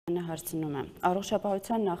հարցնում է։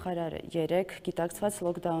 Առողջապահության նախարարը երեկ գիտակցված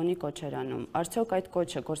լոքդաունի կոչեր անում։ Արդյոք այդ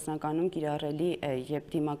կոչը գործնականում կիրառելի է, երբ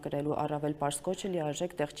դիմակրելու առավել պարզ կոչը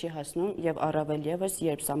լիարժեք տեղ չի հասնում եւ առավել եւս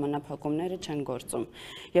երբ սահմանափակումները չեն գործում,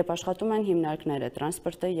 երբ աշխատում են հիմնարկները,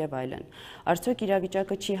 տրանսպորտը եւ այլն։ Արդյոք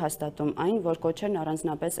իրավիճակը չի հաստատում այն, որ կոչերն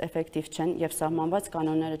առանձնապես էֆեկտիվ չեն եւ սահմանված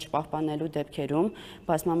կանոնները չպահպանելու դեպքերում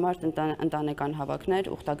բազմամարդ ընտանեկան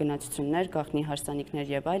հավաքներ, ուխտագնացություններ, գաղտնի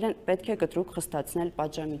հարսանիքներ եւ այլն պետք է կտրուկ խստացնել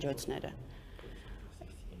պատժամիջոցները։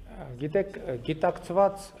 Գիտեք,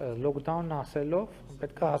 գիտակցված լոքդաուն ասելով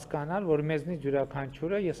պետք է հասկանալ, որ մեզնից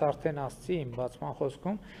յուրաքանչյուրը, ես արդեն ասացի իմ բացման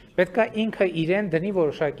խոսքում, պետք է ինքը իրեն դնի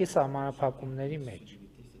որոշակի սահմանափակումների մեջ։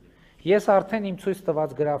 Ես արդեն իմ ցույց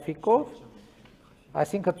տված գրաֆիկով,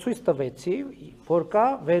 այսինքն ցույց տվեցի, որ կա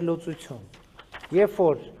վերլուծություն, երբ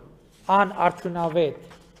որ անարդյունավետ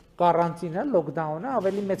կարանտինը, լոքդաունը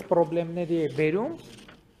ավելի մեծ խնդիրների է բերում,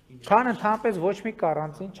 քան ընդհանրապես ոչ մի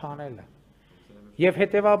կարանտին չանելը։ Եվ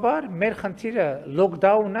հետևաբար մեր խնդիրը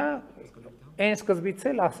լոքդաունը այն սկզբից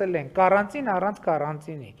էլ ասել են կարանտին առանց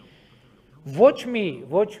կարանտինի։ Ոչ մի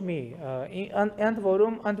ընդ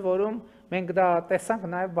որում մենք դա տեսանք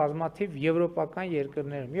նաև բազմաթիվ եվրոպական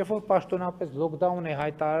երկրներում, երբ որ պաշտոնապես լոքդաուն է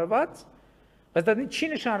հայտարարված, բայց դա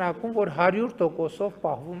չի նշանակում, որ 100%-ով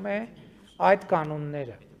պահվում է այդ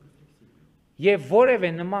կանոնները։ Եվ որևէ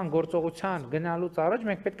նման գործողության գնալուց առաջ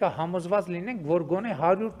մենք պետք է համոզված լինենք, որ գոնե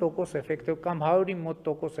 100% էֆեկտիվ կամ 100-ի մոտ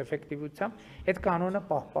տոկոս էֆեկտիվությամբ այդ կանոնը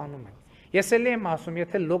պահպանում ենք։ Ես էլ եմ ասում,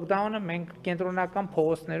 եթե լոքդաունը մենք կենտրոնական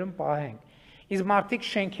փողոցներում պահենք, իսկ մարդիկ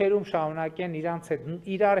շենքերում շարունակեն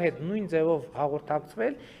իրար հետ նույն ձևով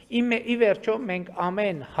հաղորդակցվել, ի վերջո մենք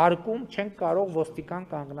ամեն հարկում չենք կարող ոստիկան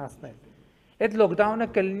կանգնացնել։ Այդ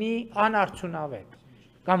լոքդաունը կլինի անարդյունավետ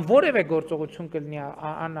կամ որևէ գործողություն կլինի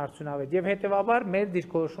անարդյունավետ եւ հետեւաբար մեր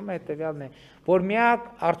դիրքորոշումը հետեւյալն է, որ միակ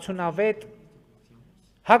արդյունավետ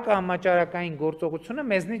հակահամաճարակային գործողությունը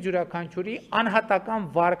մեզնից յուրաքանչյուրի անհատական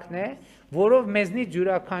վարկն է, որով մեզնից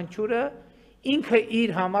յուրաքանչյուրը ինքը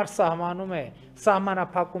իր համար սահմանում է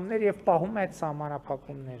սահմանափակումներ եւ պահում է այդ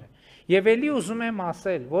սահմանափակումները։ Եվ ելի ուզում եմ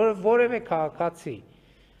ասել, որ որևէ քաղաքացի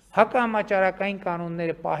հակահամաճարակային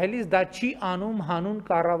կանոնները պահելիս դա չի անում հանուն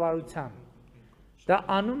կառավարության։ Դա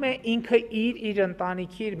անում է ինքը իր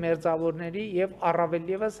ընտանիքի, իր մերձավորների եւ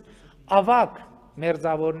առավել եւս ավակ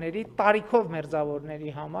մերձավորների, տարիքով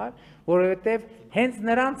մերձավորների համար, որովհետեւ հենց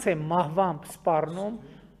նրանց է մահվամբ սպառնում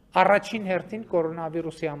առաջին հերթին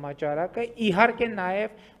կորոնավիրուսի համաճարակը, իհարկե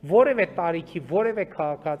նաև որևէ տարիքի, որևէ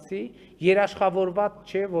քաղաքացի երաշխավորված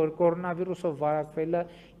չէ, որ կորոնավիրուսով վարակվելը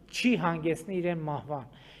չի հանգեցնի իրեն մահվան։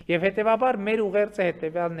 Եվ հետևաբար մեր ուղերձը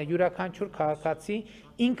հետևյալն է, յուրաքանչյուր քաղաքացի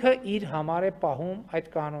ինքը իր համար է պահում այդ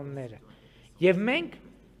կանոնները։ Եվ մենք,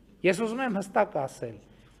 ես ուզում եմ հստակ ասել,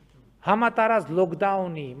 համատարած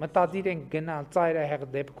լոքդաունի մտադիր ենք գնալ ծայրահեղ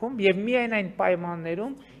դեպքում եւ միայն այն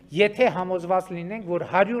պայմաններում, եթե համոզված լինենք, որ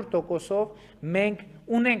 100%-ով մենք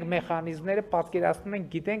ունենք մեխանիզմները, պատկերացնում ենք,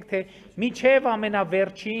 գիտենք, թե միջև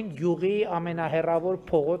ամենավերջին յուղի ամենահեռավոր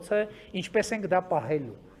փողոցը ինչպես ենք դա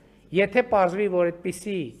պահելու։ Եթե պարզվի, որ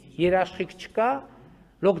այդպիսի երաշխիք չկա,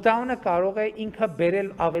 լոքդաունը կարող է ինքը բերել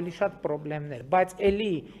ավելի շատ խնդիրներ, բայց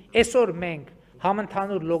էլի այսօր մենք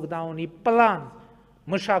համընդհանուր լոքդաունի պլան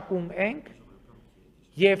մշակում ենք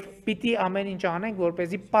եւ պիտի ամեն ինչ անենք,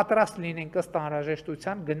 որպեսզի պատրաստ լինենք ըստ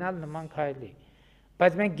անհրաժեշտության գնալ նման քայլի։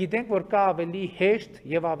 Բայց մենք գիտենք, որ կա ավելի հեշտ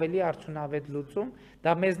եւ ավելի արդյունավետ լուծում,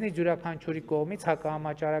 դա մեզնից յուրաքանչյուրի կողմից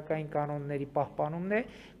հակահամաճարակային կանոնների պահպանումն է,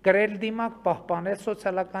 կրել դիմակ, պահպանել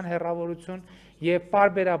սոցիալական հեռավորություն եւ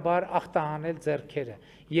պարբերաբար ախտահանել ձեռքերը։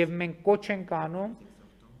 Եվ մենք կոչ ենք անում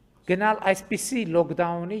գնալ այսպիսի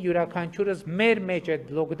լոքդաունի, յուրաքանչյուրս մեր մեջ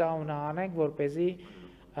այդ լոքդաունը անենք, որպեսզի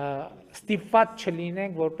ստիպված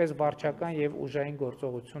չլինենք որպես վարչական եւ ուժային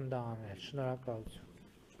գործողություն դա անել։ Շնորհակալություն։